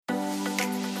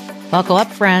Buckle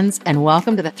up, friends, and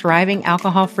welcome to the Thriving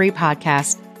Alcohol-Free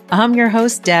Podcast. I'm your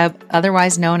host, Deb,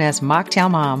 otherwise known as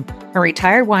Mocktail Mom, a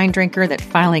retired wine drinker that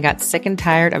finally got sick and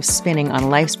tired of spinning on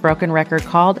life's broken record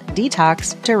called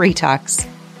Detox to Retox.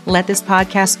 Let this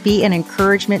podcast be an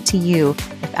encouragement to you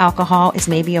if alcohol is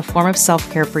maybe a form of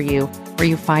self-care for you, where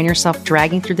you find yourself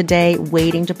dragging through the day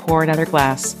waiting to pour another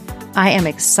glass. I am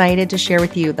excited to share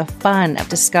with you the fun of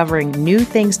discovering new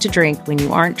things to drink when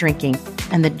you aren't drinking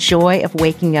and the joy of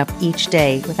waking up each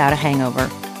day without a hangover.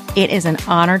 It is an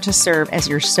honor to serve as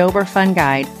your sober fun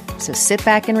guide, so sit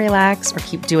back and relax or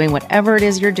keep doing whatever it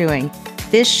is you're doing.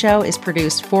 This show is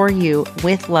produced for you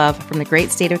with love from the great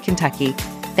state of Kentucky.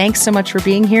 Thanks so much for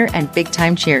being here and big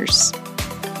time cheers.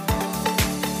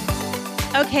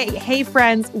 Okay, hey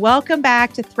friends, welcome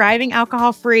back to Thriving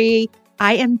Alcohol Free.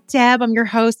 I am Deb, I'm your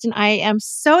host, and I am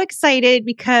so excited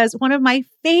because one of my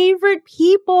favorite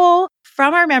people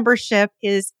from our membership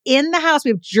is in the house. We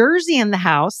have Jersey in the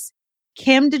house,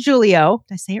 Kim Diguilio.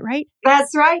 Did I say it right?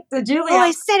 That's right, Diguilio. Oh,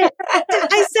 I said it.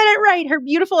 I said it right. Her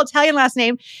beautiful Italian last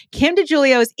name. Kim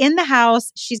Diguilio is in the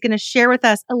house. She's going to share with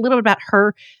us a little bit about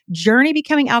her journey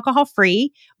becoming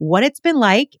alcohol-free, what it's been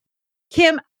like.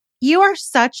 Kim, you are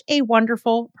such a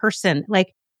wonderful person.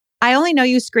 Like, I only know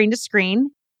you screen to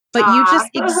screen, but you just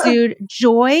exude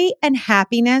joy and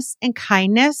happiness and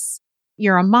kindness.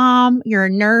 You're a mom, you're a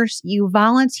nurse, you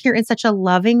volunteer in such a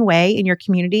loving way in your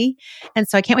community. And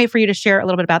so I can't wait for you to share a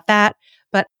little bit about that.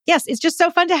 But yes, it's just so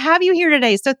fun to have you here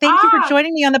today. So thank you for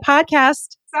joining me on the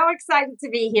podcast. So excited to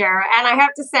be here. And I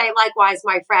have to say, likewise,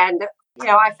 my friend,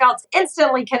 I felt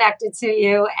instantly connected to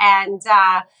you. And,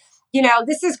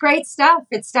 this is great stuff.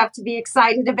 It's stuff to be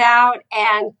excited about.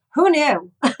 And who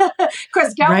knew?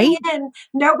 Because going in,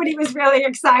 nobody was really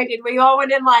excited. We all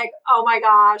went in like, oh my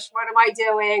gosh, what am I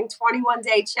doing?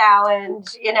 21-day challenge,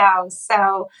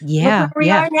 so look where we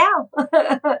are now.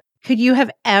 Could you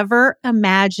have ever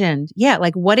imagined? Yeah.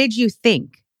 Like, what did you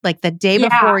think? Like the day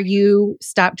before you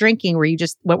stopped drinking,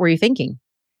 what were you thinking?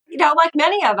 Like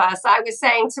many of us, I was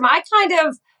saying to my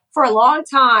for a long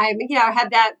time, I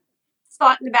had that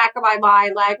thought in the back of my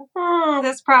mind, like,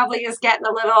 this probably is getting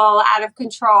a little out of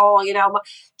control.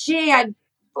 I'd,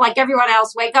 like everyone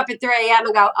else, wake up at 3 a.m.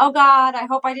 and go, oh God, I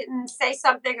hope I didn't say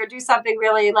something or do something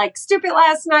really like stupid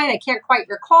last night. I can't quite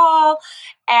recall.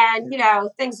 And,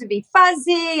 things would be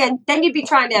fuzzy. And then you'd be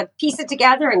trying to piece it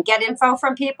together and get info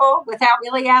from people without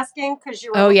really asking because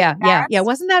you were Yeah.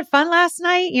 Wasn't that fun last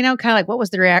night? Kind of like, what's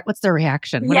their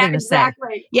reaction? What are they going to say?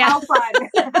 Exactly. Yeah. How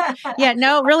fun. Yeah,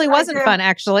 no, it really wasn't fun,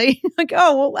 actually. Like,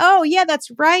 yeah,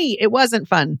 that's right. It wasn't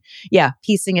fun. Yeah,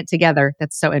 piecing it together.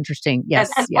 That's so interesting.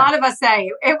 Yes. As a lot of us say,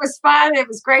 it was fun. It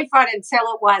was great fun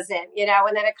until it wasn't,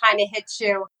 and then it kind of hits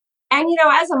you. And,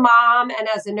 as a mom and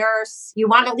as a nurse, you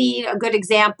want to lead a good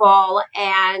example.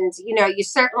 And,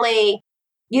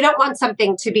 you don't want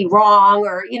something to be wrong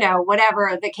or,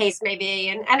 whatever the case may be.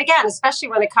 And again, especially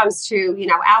when it comes to,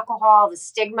 alcohol, the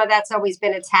stigma that's always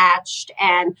been attached.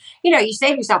 And, you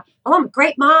say to yourself, oh, I'm a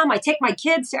great mom. I take my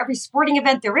kids to every sporting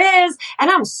event there is. And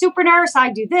I'm a super nurse.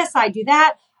 I do this, I do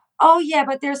that. Oh, yeah,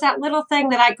 but there's that little thing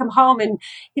that I come home and,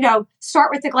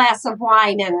 start with a glass of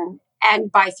wine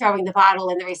and by throwing the bottle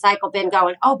in the recycle bin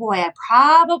going, oh boy, I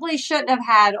probably shouldn't have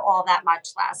had all that much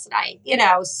last night,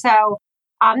 So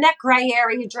that gray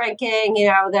area drinking,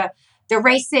 the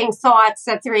racing thoughts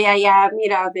at 3 a.m.,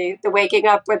 the waking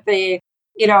up with the,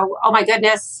 oh my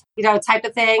goodness, type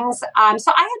of things. So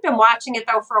I had been watching it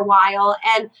though for a while.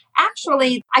 And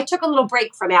actually, I took a little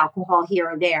break from alcohol here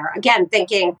and there. Again,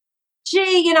 thinking,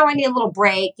 gee, I need a little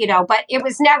break, but it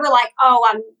was never like, oh,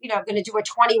 I'm, going to do a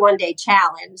 21-day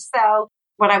challenge. So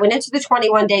when I went into the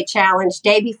 21-day challenge,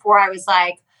 day before, I was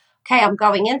like, okay, I'm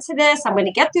going into this. I'm going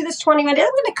to get through this 21 days.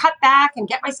 I'm going to cut back and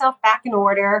get myself back in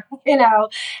order,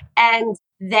 and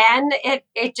then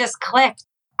it just clicked.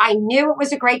 I knew it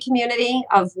was a great community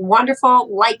of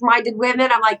wonderful, like-minded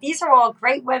women. I'm like, these are all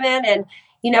great women. And,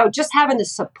 just having the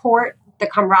support, the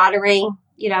camaraderie,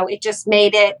 it just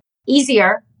made it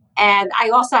easier. And I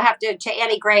also have to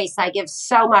Annie Grace, I give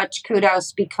so much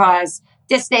kudos because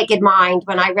This Naked Mind,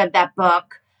 when I read that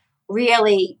book,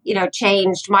 really,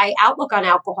 changed my outlook on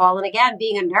alcohol. And again,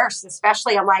 being a nurse,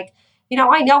 especially, I'm like,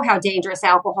 I know how dangerous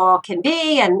alcohol can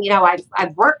be. And,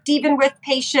 I've worked even with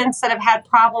patients that have had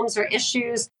problems or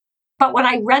issues. But when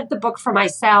I read the book for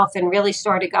myself and really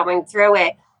started going through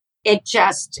it, it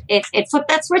flipped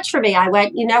that switch for me. I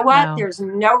went, you know what? Wow. There's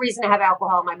no reason to have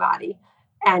alcohol in my body.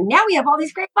 And now we have all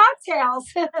these great mocktails.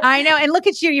 I know. And look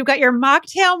at you. You've got your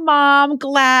Mocktail Mom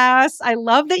glass. I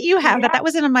love that you have that. That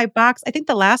was in my box. I think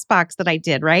the last box that I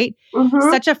did, right?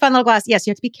 Mm-hmm. Such a fun little glass. Yes,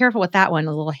 you have to be careful with that one.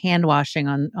 A little hand washing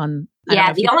on.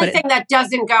 Yeah, the only thing that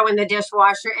doesn't go in the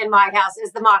dishwasher in my house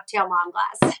is the Mocktail Mom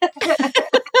glass.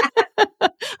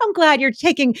 I'm glad you're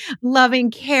taking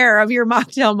loving care of your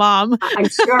Mocktail Mom. I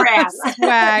sure am.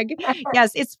 Swag.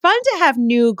 Yes, it's fun to have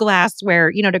new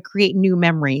glassware, to create new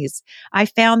memories. I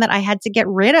found that I had to get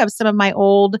rid of some of my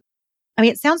old,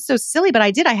 it sounds so silly, but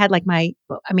I did. I had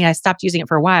I stopped using it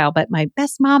for a while, but my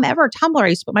best mom ever tumbler, I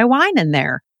used to put my wine in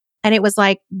there. And it was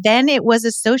then it was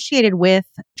associated with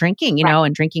drinking,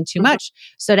 and drinking too much.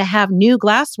 So to have new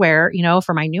glassware,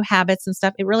 for my new habits and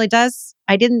stuff, it really does.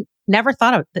 Never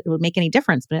thought that it would make any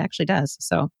difference, but it actually does.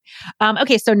 So,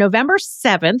 okay. So November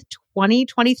 7th,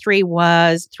 2023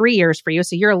 was 3 years for you.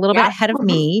 So you're a little bit ahead of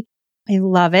me. I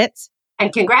love it.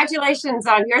 And congratulations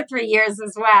on your 3 years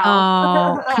as well.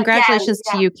 Oh, congratulations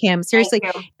to you, Kim. Seriously.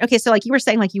 You. Okay. So you were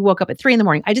saying, you woke up at 3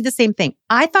 a.m. I did the same thing.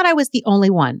 I thought I was the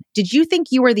only one. Did you think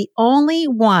you were the only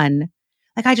one?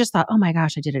 I just thought, oh my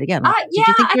gosh, I did it again. Did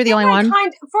you think you were the only one?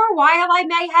 For a while I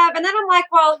may have. And then I'm like,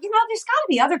 well, there's got to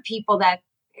be other people that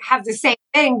have the same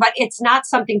thing, but it's not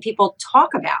something people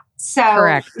talk about. So,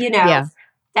 correct.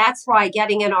 That's why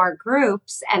getting in our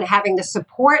groups and having the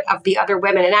support of the other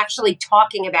women and actually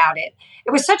talking about it.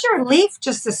 It was such a relief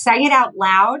just to say it out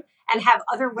loud and have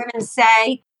other women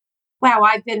say, wow,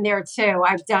 I've been there too.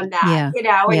 I've done that,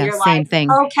 and you're like, thing.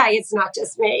 Okay, it's not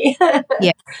just me.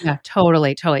 Yeah,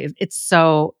 totally.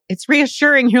 It's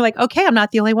reassuring. You're like, okay, I'm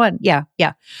not the only one. Yeah.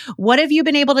 What have you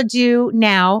been able to do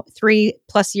now, 3+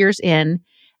 years in,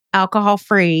 alcohol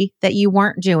free, that you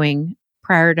weren't doing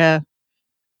prior to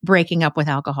breaking up with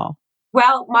alcohol?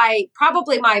 Well, my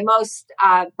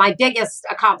biggest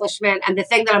accomplishment and the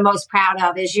thing that I'm most proud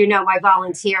of is, my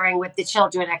volunteering with the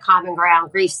children at Common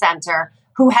Ground Grief Center,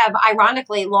 who have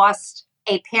ironically lost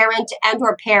a parent and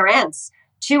or parents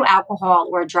to alcohol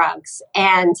or drugs.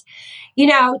 And,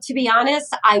 to be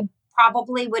honest, I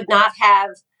probably would not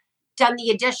have done the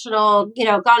additional,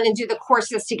 gone and do the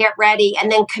courses to get ready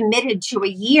and then committed to a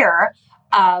year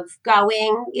of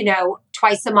going,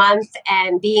 twice a month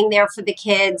and being there for the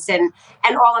kids and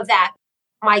all of that.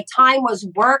 My time was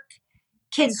work,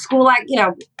 kids' school,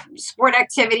 sport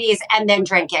activities, and then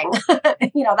drinking.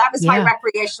 That was my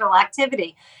recreational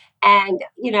activity. And,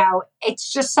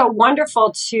 it's just so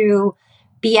wonderful to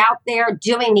be out there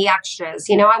doing the extras.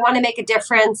 I want to make a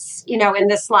difference, in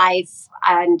this life.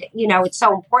 And, it's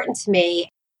so important to me.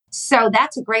 So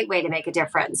that's a great way to make a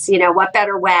difference. What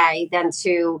better way than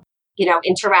to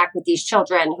interact with these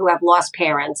children who have lost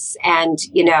parents. And,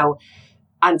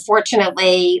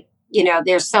 unfortunately,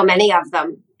 there's so many of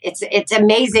them. It's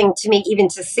amazing to me even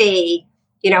to see,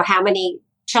 how many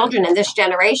children in this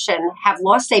generation have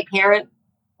lost a parent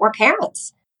or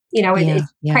parents.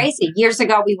 It's crazy. Years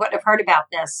ago, we wouldn't have heard about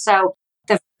this. So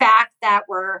the fact that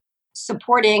we're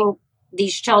supporting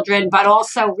these children, but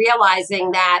also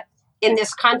realizing that in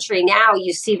this country now,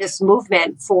 you see this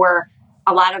movement for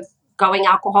a lot of going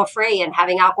alcohol free and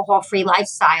having alcohol free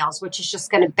lifestyles, which is just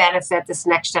going to benefit this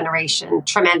next generation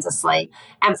tremendously.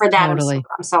 And for that, totally.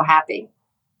 I'm so happy.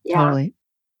 Yeah. Totally.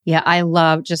 Yeah. I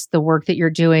love just the work that you're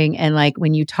doing. And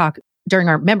when you talk during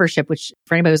our membership, which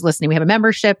for anybody who's listening, we have a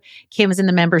membership. Kim is in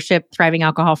the membership, Thriving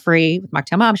Alcohol Free with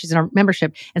Mocktail Mom. She's in our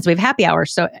membership. And so we have happy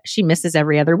hours. So she misses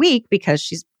every other week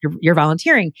because you're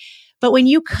volunteering. But when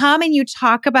you come and you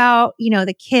talk about,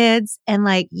 the kids and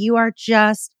you are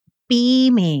just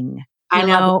beaming.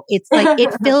 It's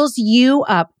it fills you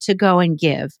up to go and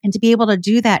give and to be able to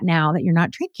do that now that you're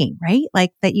not drinking, right?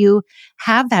 That you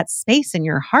have that space in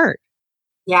your heart.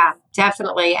 Yeah,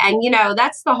 definitely. And,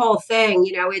 that's the whole thing.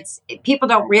 People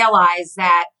don't realize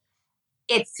that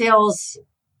it fills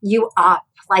you up.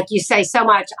 Like you say so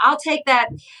much, I'll take that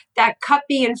cup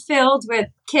being filled with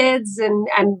kids and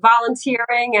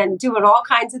volunteering and doing all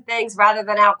kinds of things rather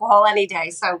than alcohol any day.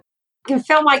 So I can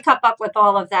fill my cup up with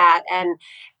all of that. And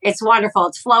it's wonderful.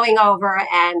 It's flowing over.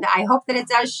 And I hope that it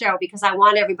does show, because I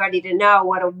want everybody to know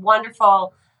what a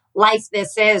wonderful life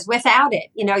this is without it.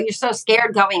 You're so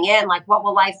scared going in, what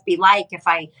will life be like if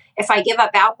I give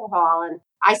up alcohol? And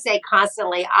I say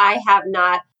constantly, I have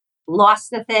not lost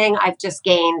the thing. I've just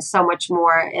gained so much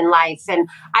more in life. And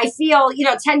I feel,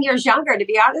 10 years younger, to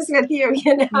be honest with you,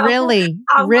 Really?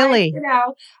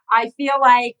 I feel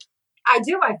like I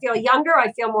do. I feel younger.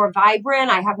 I feel more vibrant.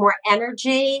 I have more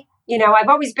energy. I've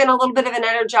always been a little bit of an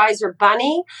energizer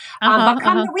bunny, but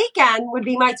come the weekend would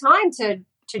be my time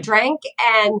to drink.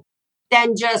 And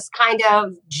than just kind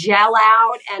of gel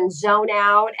out and zone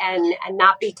out and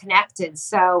not be connected.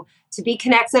 So to be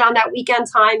connected on that weekend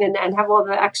time and have all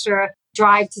the extra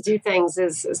drive to do things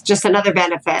is just another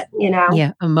benefit, you know?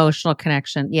 Yeah. Emotional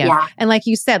connection. Yeah. Yeah. And like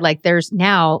you said, like there's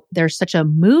such a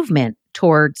movement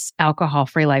towards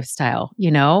alcohol-free lifestyle,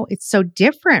 it's so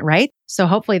different, right? So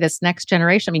hopefully this next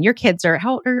generation, I mean, your kids are,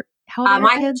 how old are your Mine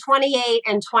are kids? 28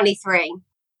 and 23.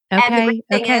 Okay. And the great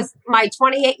thing is my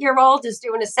 28-year-old is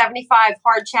doing a 75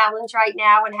 hard challenge right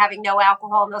now and having no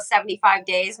alcohol in those 75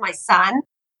 days, my son.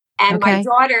 And my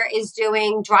daughter is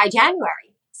doing dry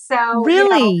January. So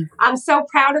really, I'm so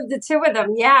proud of the two of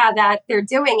them. Yeah, that they're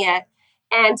doing it.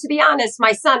 And to be honest,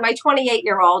 my son, my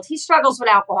 28-year-old, he struggles with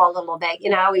alcohol a little bit.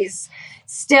 He's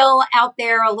still out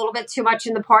there a little bit too much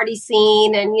in the party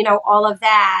scene and, all of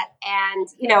that. And,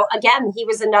 again, he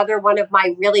was another one of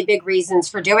my really big reasons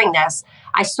for doing this.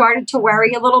 I started to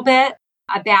worry a little bit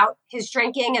about his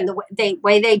drinking and the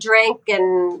way they drink.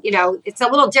 And, it's a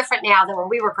little different now than when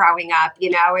we were growing up.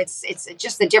 It's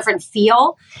just a different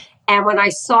feel. And when I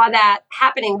saw that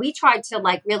happening, we tried to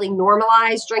really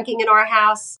normalize drinking in our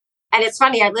house. And it's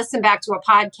funny, I listened back to a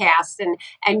podcast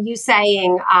and you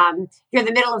saying, you're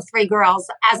the middle of three girls,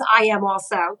 as I am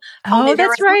also. Oh,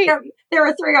 that's right. There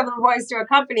were three other boys to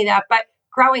accompany that. But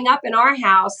growing up in our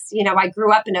house, I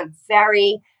grew up in a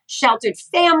very sheltered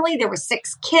family. There were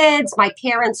 6 kids. My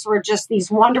parents were just these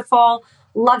wonderful,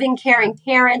 loving, caring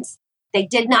parents. They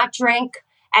did not drink.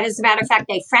 And as a matter of fact,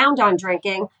 they frowned on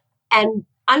drinking. And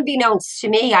unbeknownst to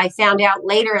me, I found out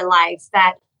later in life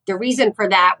that the reason for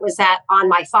that was that on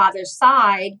my father's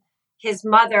side, his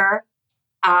mother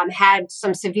had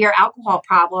some severe alcohol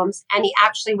problems. And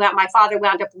my father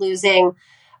wound up losing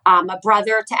a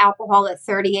brother to alcohol at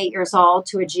 38 years old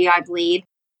to a GI bleed,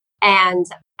 and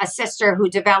a sister who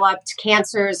developed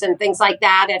cancers and things like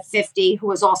that at 50, who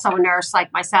was also a nurse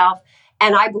like myself.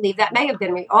 And I believe that may have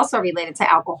been also related to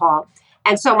alcohol.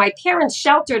 And so my parents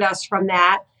sheltered us from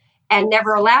that and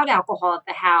never allowed alcohol at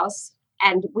the house.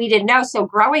 And we didn't know. So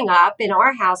growing up in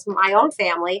our house, my own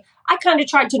family, I kind of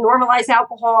tried to normalize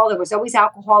alcohol. There was always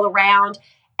alcohol around.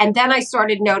 And then I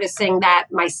started noticing that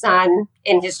my son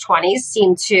in his 20s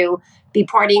seemed to be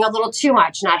partying a little too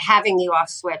much, not having the off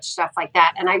switch, stuff like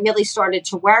that. And I really started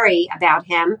to worry about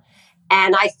him.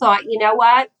 And I thought, you know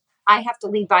what? I have to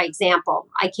lead by example.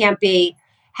 I can't be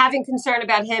having concern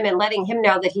about him and letting him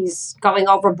know that he's going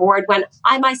overboard when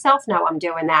I myself know I'm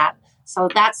doing that. So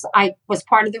I was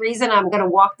part of the reason I'm going to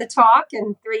walk the talk.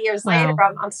 And 3 years later,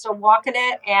 I'm still walking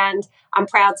it. And I'm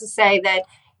proud to say that,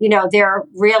 they're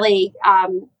really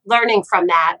learning from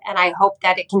that. And I hope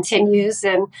that it continues.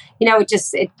 And,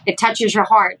 it touches your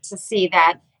heart to see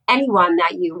that anyone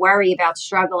that you worry about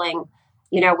struggling,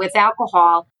 with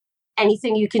alcohol,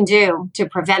 anything you can do to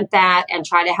prevent that and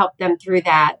try to help them through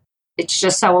that. It's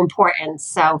just so important.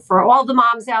 So for all the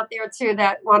moms out there too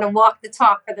that want to walk the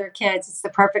talk for their kids, it's the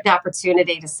perfect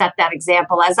opportunity to set that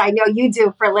example, as I know you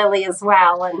do for Lily as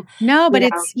well. And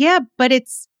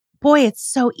it's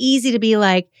so easy to be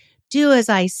like, do as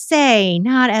I say,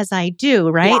 not as I do,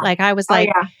 right? Yeah. Like I was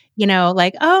oh no,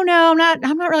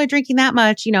 I'm not really drinking that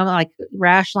much, like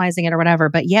rationalizing it or whatever.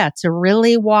 But yeah, to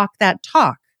really walk that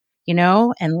talk,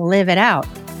 and live it out.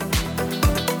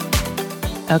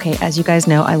 Okay, as you guys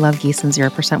know, I love Gießen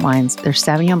 0% wines. Their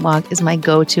Sauvignon Blanc is my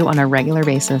go-to on a regular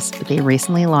basis, but they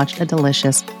recently launched a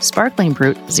delicious Sparkling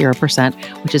Brut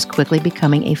 0%, which is quickly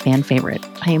becoming a fan favorite.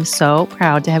 I am so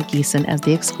proud to have Gießen as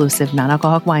the exclusive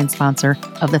non-alcoholic wine sponsor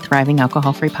of the Thriving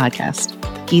Alcohol-Free podcast.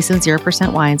 Gießen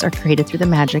 0% wines are created through the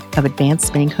magic of advanced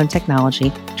spinning cone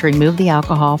technology to remove the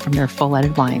alcohol from their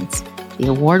full-leaded wines. The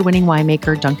award-winning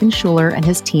winemaker Duncan Schuler and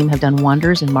his team have done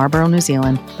wonders in Marlborough, New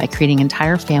Zealand by creating an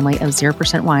entire family of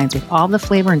 0% wines with all the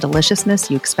flavor and deliciousness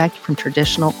you expect from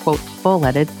traditional, quote,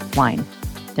 full-leaded wine.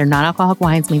 Their non-alcoholic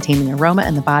wines maintain the aroma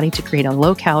and the body to create a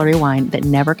low-calorie wine that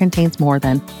never contains more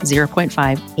than 0.5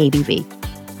 ABV.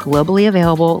 Globally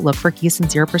available, look for Gießen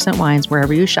 0% wines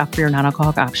wherever you shop for your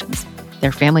non-alcoholic options.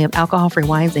 Their family of alcohol-free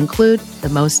wines include the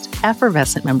most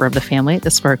effervescent member of the family, the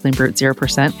Sparkling Brut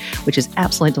 0%, which is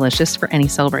absolutely delicious for any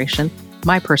celebration.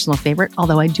 My personal favorite,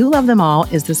 although I do love them all,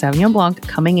 is the Sauvignon Blanc,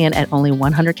 coming in at only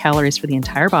 100 calories for the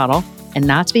entire bottle. And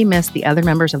not to be missed, the other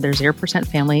members of their 0%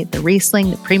 family, the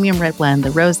Riesling, the Premium Red Blend, the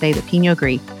Rosé, the Pinot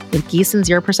Gris. With Gießen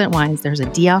 0% wines, there's a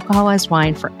de-alcoholized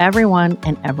wine for everyone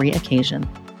and every occasion.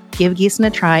 Give Gießen a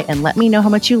try and let me know how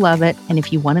much you love it. And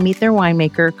if you want to meet their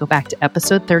winemaker, go back to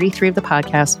episode 33 of the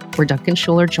podcast where Duncan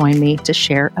Schuler joined me to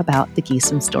share about the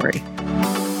Gießen story.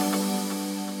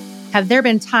 Have there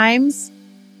been times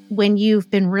when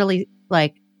you've been really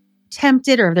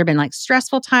tempted, or have there been like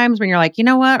stressful times when you're like, you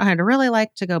know what? I'd really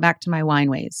like to go back to my wine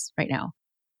ways right now.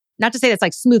 Not to say that's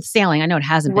like smooth sailing. I know it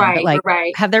hasn't been, but like,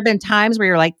 have there been times where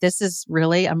you're like,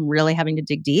 I'm really having to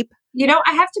dig deep?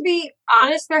 I have to be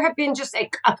honest. There have been just,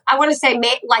 I want to say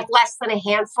like less than a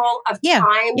handful of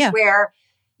times where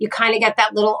you kind of get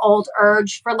that little old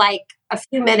urge for like a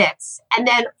few minutes. And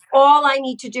then all I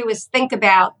need to do is think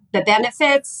about the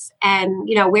benefits and,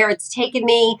 where it's taken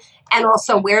me and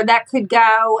also where that could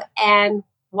go. And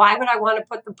why would I want to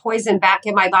put the poison back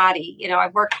in my body?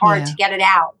 I've worked hard to get it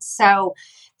out. So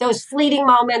those fleeting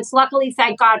moments, luckily,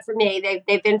 thank God for me,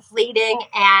 they've been fleeting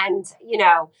and,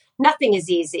 nothing is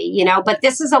easy, but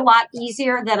this is a lot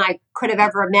easier than I could have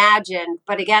ever imagined.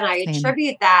 But again, I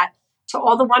attribute that to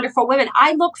all the wonderful women.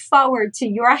 I look forward to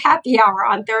your happy hour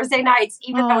on Thursday nights,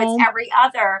 even though it's every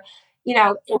other,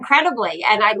 incredibly.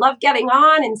 And I love getting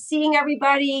on and seeing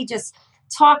everybody just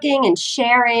talking and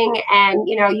sharing. And,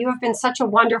 you have been such a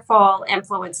wonderful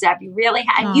influence, Deb. You really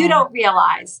have. And you don't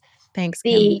realize Thanks,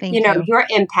 Kim. Thank you. Your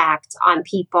impact on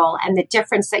people and the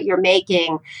difference that you're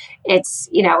making. It's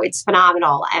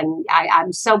phenomenal. And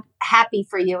I'm so happy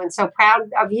for you and so proud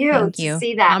of you to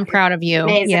see that. I'm proud of you.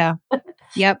 Amazing. Yeah.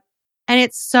 Yep. And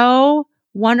it's so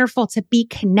wonderful to be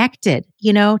connected,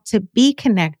 to be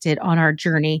connected on our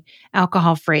journey,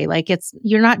 alcohol free. Like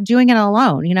you're not doing it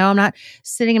alone. I'm not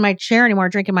sitting in my chair anymore,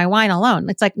 drinking my wine alone.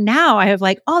 It's like now I have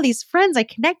like all these friends I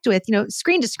connect with,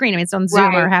 screen to screen. I mean, it's on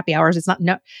Zoom or happy hours. It's not,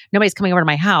 nobody's coming over to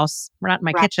my house. We're not in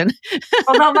my kitchen.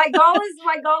 Although my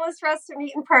goal is for us to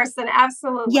meet in person.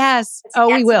 Absolutely. Yes.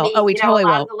 We will. We totally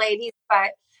will. The ladies,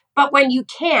 but when you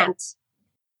can't,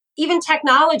 even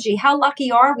technology, how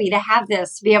lucky are we to have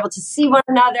this, to be able to see one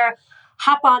another,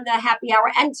 hop on the happy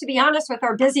hour. And to be honest, with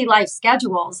our busy life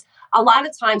schedules, a lot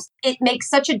of times it makes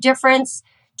such a difference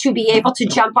to be able to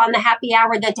jump on the happy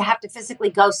hour than to have to physically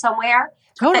go somewhere.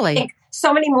 Totally. I think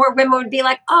so many more women would be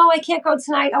like, I can't go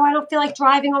tonight. I don't feel like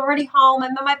driving. I'm already home. I'm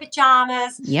in my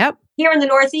pajamas. Yep. Here in the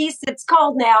Northeast, it's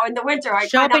cold now. In the winter, I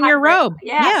show up in your robe.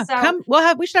 Yeah. So, come.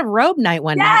 We should have robe night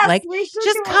one night. Like,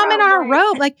 just come in our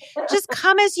robe. Like, just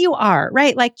come as you are.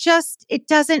 Right. Like, it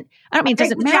doesn't. I don't mean it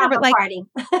doesn't matter, but like, party.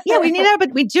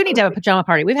 we do need to have a pajama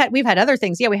party. We've had other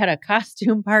things. Yeah, we had a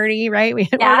costume party. Right. We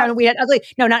had ugly.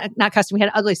 No, not costume. We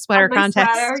had ugly sweater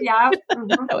contest. Yeah.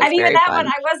 Mm-hmm. And even that one,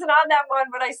 I wasn't on that one,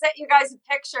 but I sent you guys a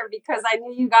picture because I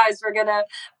knew you guys were gonna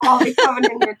all be coming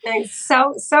in your things.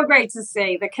 So great to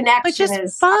see the connection. But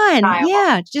just fun.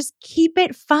 Yeah. Just keep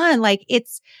it fun. Like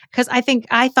it's because I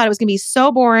thought it was going to be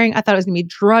so boring. I thought it was going to be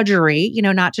drudgery,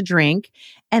 not to drink.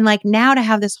 And like now to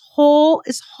have this whole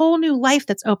new life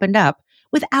that's opened up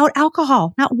without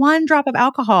alcohol, not one drop of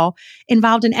alcohol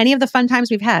involved in any of the fun times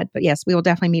we've had. But yes, we will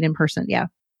definitely meet in person. Yeah.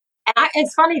 And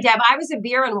it's funny, Deb, I was a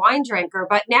beer and wine drinker,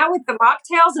 but now with the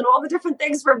mocktails and all the different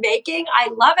things we're making, I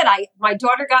love it. My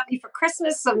daughter got me for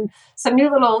Christmas some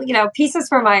new little, pieces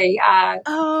for my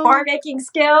bar making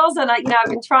skills. And I've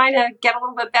been trying to get a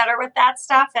little bit better with that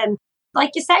stuff. And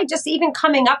like you say, just even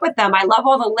coming up with them. I love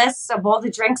all the lists of all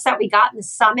the drinks that we got in the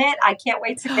summit. I can't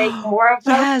wait to make more of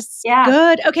them. Yes. Yeah.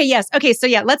 Good. Okay. Yes. Okay. So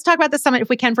let's talk about the summit if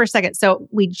we can for a second. So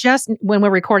when we're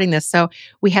recording this, so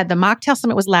we had the Mocktail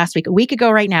Summit was last week. A week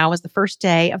ago right now was the first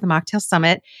day of the Mocktail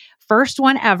Summit. First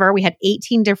one ever. We had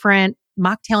 18 different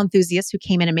mocktail enthusiasts who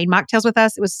came in and made mocktails with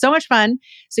us. It was so much fun.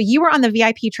 So you were on the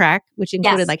VIP track, which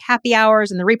included like happy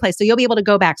hours and the replay. So you'll be able to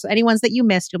go back. So any ones that you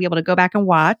missed, you'll be able to go back and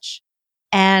watch.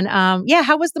 And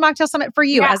how was the Mocktail Summit for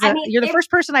you? You're the first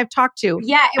person I've talked to.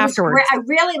 Yeah, it afterwards. was great. I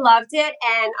really loved it,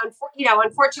 and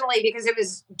unfortunately, because it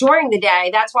was during the day,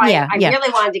 that's why I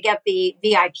really wanted to get the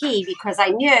VIP because I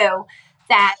knew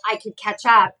that I could catch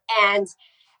up. And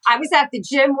I was at the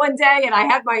gym one day, and I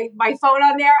had my phone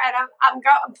on there, and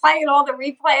I'm playing all the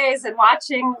replays and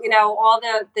watching all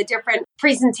the different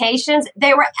presentations.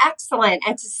 They were excellent,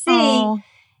 and to see.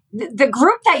 The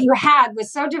group that you had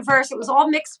was so diverse. It was all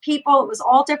mixed people. It was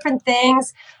all different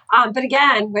things. But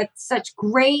again, with such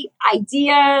great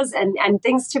ideas and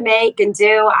things to make and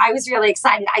do, I was really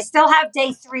excited. I still have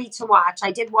day 3 to watch.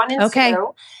 I did 1 and 2.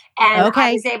 And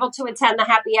I was able to attend the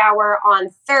happy hour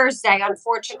on Thursday,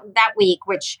 unfortunately, that week,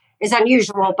 which is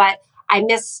unusual, but I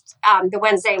missed the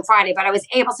Wednesday and Friday, but I was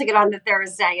able to get on the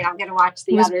Thursday, and I'm going to watch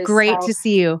the others. It was great to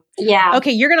see you. Yeah.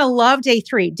 Okay, you're going to love day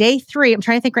 3. Day 3, I'm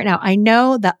trying to think right now. I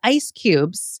know the ice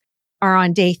cubes are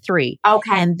on day 3. Okay.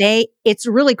 And it's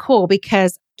really cool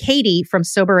because Katie from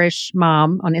Soberish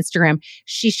Mom on Instagram,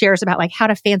 she shares about like how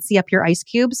to fancy up your ice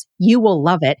cubes. You will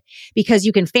love it because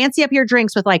you can fancy up your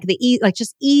drinks with like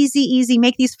just easy,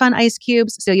 make these fun ice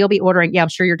cubes. So you'll be ordering. Yeah, I'm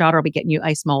sure your daughter will be getting you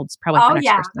ice molds probably for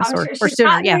next Christmas I'm sure or she's sooner.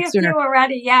 gotten Yeah, me a sooner. few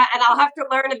already. Yeah, and I'll have to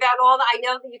learn about I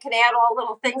know that you can add all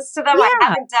little things to them. Yeah. I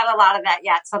haven't done a lot of that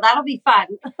yet, so that'll be fun.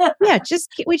 Yeah,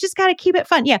 we just got to keep it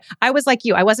fun. Yeah, I was like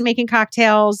you. I wasn't making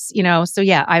cocktails, so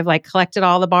yeah, I've like collected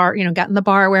all the gotten the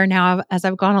barware now as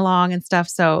I've gone along and stuff.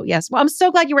 So yes, well, I'm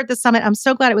so glad you were at the summit. I'm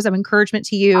so glad it was of encouragement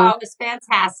to you. Oh, it was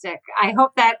fantastic. I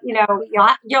hope that,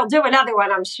 you'll do another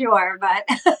one, I'm sure,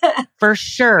 but. For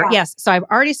sure. Yeah. Yes. So I've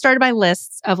already started my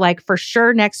lists of like, for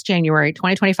sure, next January,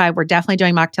 2025, we're definitely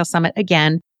doing Mocktail Summit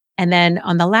again. And then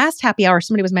on the last happy hour,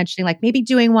 somebody was mentioning like maybe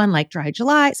doing one like Dry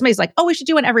July. Somebody's like, oh, we should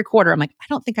do one every quarter. I'm like, I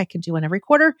don't think I can do one every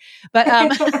quarter, but I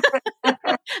don't know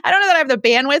that I have the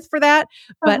bandwidth for that.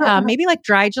 But maybe like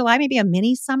Dry July, maybe a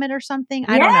mini summit or something.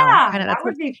 I don't know. That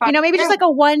would be fun. Maybe just like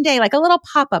a one day, like a little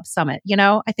pop-up summit.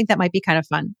 I think that might be kind of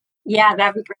fun. Yeah,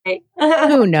 that'd be great.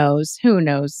 Who knows?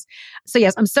 So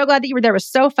yes, I'm so glad that you were there. It was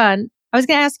so fun. I was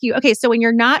going to ask you, okay, so when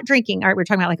you're not drinking, all right, we're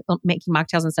talking about like making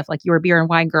mocktails and stuff, like you were a beer and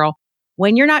wine girl.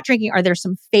 When you're not drinking, are there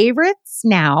some favorites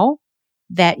now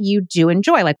that you do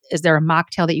enjoy? Like, is there a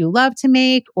mocktail that you love to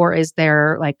make? Or is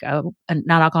there like a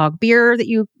non-alcoholic beer that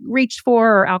you reach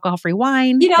for or alcohol-free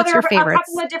wine? What's There your are favorites?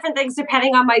 a couple of different things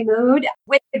depending on my mood.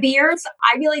 With the beers,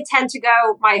 I really tend to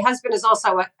go, my husband is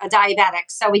also a diabetic,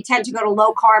 so we tend to go to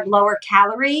low carb, lower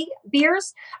calorie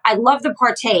beers. I love the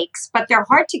partakes, but they're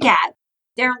hard to get.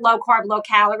 They're low carb, low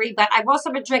calorie, but I've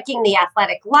also been drinking the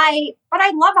Athletic Light, but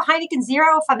I love a Heineken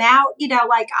Zero if I'm out,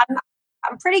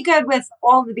 I'm pretty good with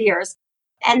all the beers.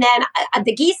 And then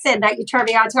the Gießen that you turned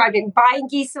me on to, I've been buying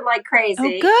Gießen like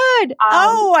crazy. Oh, good.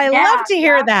 I love to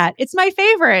hear that. It's my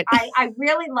favorite. I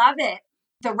really love it.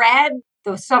 The red,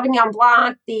 the Sauvignon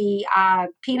Blanc, the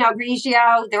Pinot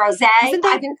Grigio, the Rosé. Isn't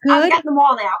that good? I'm getting them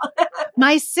all now.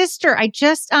 My sister, I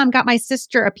just got my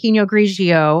sister a Pinot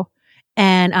Grigio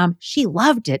and she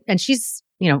loved it. And she's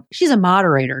a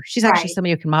moderator. She's actually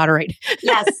somebody who can moderate.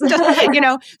 Yes.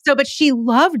 But she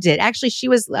loved it. Actually, she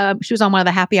was on one of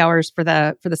the happy hours for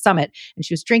the summit and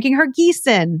she was drinking her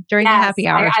Gießen during the happy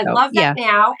hour. I love that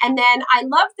now. And then I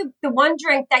love the one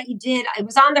drink that you did. It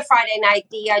was on the Friday night.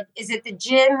 Is it the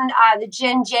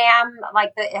gin jam?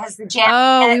 Like it has the jam.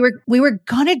 Oh, we were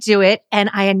gonna do it.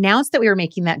 And I announced that we were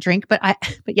making that drink, but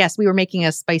yes, we were making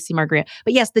a spicy margarita,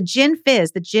 but yes, the gin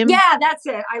fizz, Yeah, that's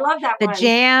it. I love that one. The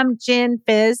jam gin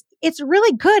fizz. It's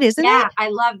really good, isn't it? Yeah, I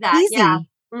love that. Easy. Yeah.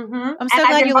 Mm-hmm. I'm so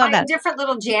glad you love that. Different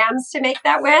little jams to make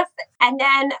that with. And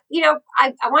then,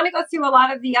 I want to go through a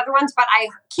lot of the other ones, but I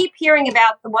keep hearing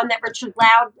about the one that Richard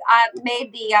Loud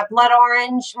made, the blood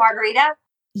orange margarita.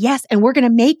 Yes. And we're going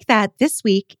to make that this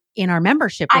week in our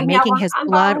membership. We're making his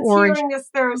blood orange. This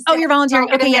Thursday. Oh, you're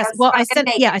volunteering. Okay. Yes. Well, I sent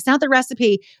out the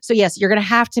recipe. So yes, you're going to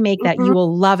have to make that. You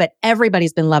will love it.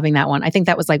 Everybody's been loving that one. I think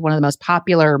that was like one of the most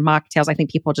popular mocktails. I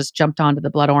think people just jumped onto the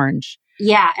blood orange.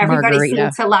 Yeah. Everybody margarita.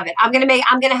 seems to love it. I'm going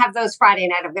to have those Friday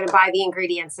night. I'm going to buy the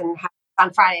ingredients and have it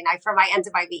on Friday night for my end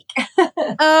of my week.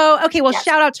 Oh, okay. Well,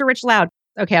 shout out to Rich Loud.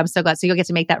 Okay, I'm so glad. So you'll get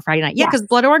to make that Friday night. Yeah, because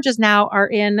blood oranges now are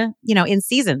in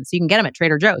season. So you can get them at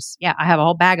Trader Joe's. Yeah, I have a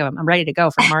whole bag of them. I'm ready to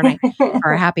go for tomorrow night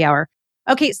for a happy hour.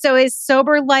 Okay, so is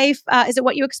sober life, is it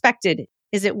what you expected?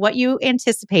 Is it what you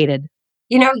anticipated?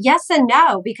 Yes and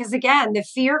no, because again, the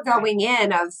fear going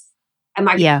in of, am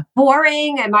I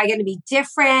boring? Am I going to be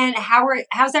different?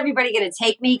 How's everybody going to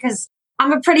take me? Because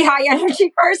I'm a pretty high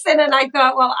energy person. And I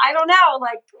thought, well, I don't know,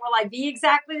 like, will I be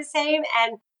exactly the same?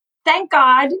 And thank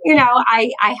God,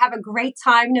 I have a great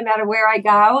time no matter where I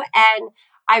go. And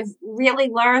I've really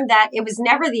learned that it was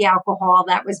never the alcohol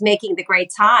that was making the great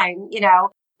time.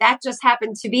 That just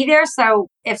happened to be there. So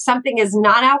if something is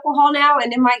non-alcohol now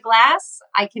and in my glass,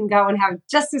 I can go and have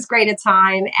just as great a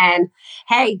time. And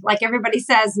hey, like everybody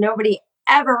says, nobody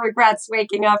ever regrets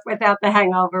waking up without the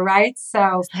hangover, right?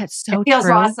 So that's so it feels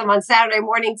true. awesome on Saturday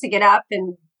morning to get up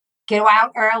and go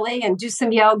out early and do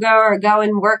some yoga or go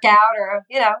and work out or,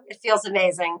 it feels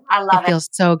amazing. I love it. It feels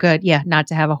so good. Yeah. Not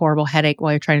to have a horrible headache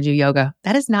while you're trying to do yoga.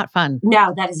 That is not fun.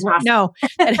 No, that is not. No,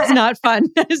 that is not fun.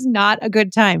 That is not a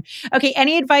good time. Okay.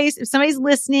 Any advice if somebody's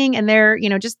listening and they're,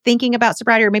 just thinking about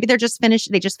sobriety, or maybe they just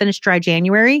finished Dry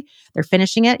January. They're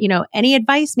finishing it. Any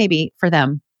advice maybe for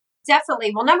them?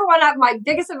 Definitely. Well, number one, my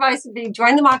biggest advice would be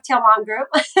join the Mocktail Mom group.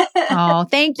 Oh,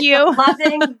 thank you.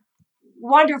 Loving,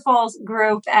 wonderful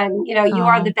group. And, you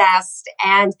are the best.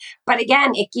 But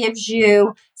again, it gives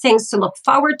you things to look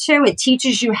forward to. It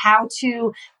teaches you how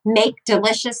to make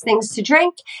delicious things to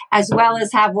drink, as well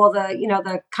as have all the,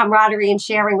 the camaraderie and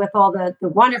sharing with all the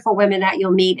wonderful women that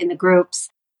you'll meet in the groups.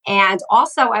 And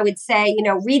also, I would say,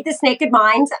 read This Naked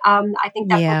Mind. I think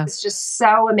that book is just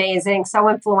so amazing, so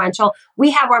influential.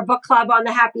 We have our book club on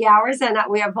the happy hours, and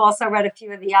we have also read a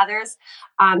few of the others.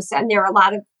 And there are a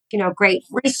lot of, great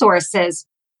resources.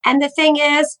 And the thing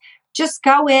is, just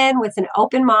go in with an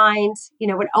open mind,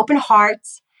 an open heart,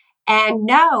 and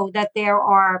know that there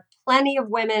are plenty of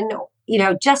women,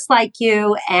 just like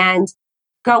you, and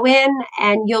go in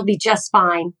and you'll be just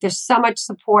fine. There's so much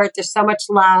support. There's so much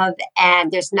love,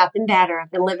 and there's nothing better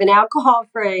than living alcohol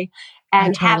free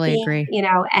and happy, agree.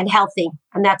 And healthy.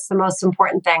 And that's the most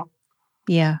important thing.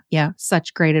 Yeah. Yeah.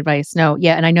 Such great advice. No.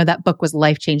 Yeah. And I know that book was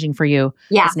life-changing for you.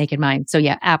 Yeah. This Naked Mind. So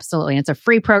yeah, absolutely. And it's a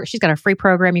free program. She's got a free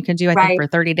program you can do, I think, for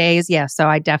 30 days. Yeah. So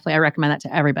I recommend that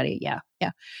to everybody. Yeah.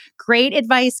 Yeah. Great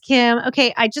advice, Kim.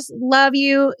 Okay. I just love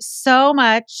you so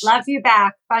much. Love you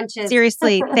back. Bunches.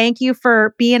 Seriously. Thank you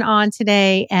for being on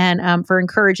today and for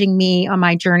encouraging me on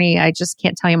my journey. I just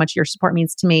can't tell you how much your support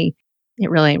means to me. It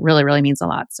really, really, really means a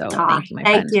lot. So thank you, my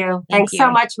friend. Thank you. Thanks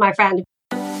so much, my friend.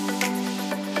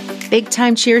 Big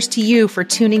time cheers to you for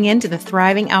tuning in to the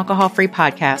Thriving Alcohol-Free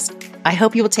podcast. I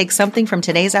hope you will take something from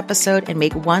today's episode and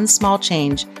make one small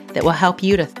change that will help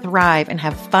you to thrive and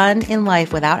have fun in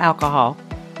life without alcohol.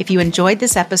 If you enjoyed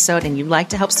this episode and you'd like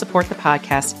to help support the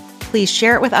podcast, please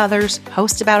share it with others,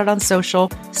 post about it on social,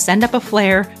 send up a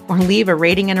flare, or leave a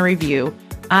rating and a review.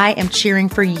 I am cheering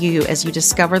for you as you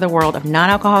discover the world of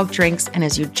non-alcoholic drinks and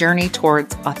as you journey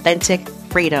towards authentic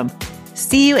freedom.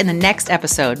 See you in the next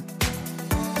episode.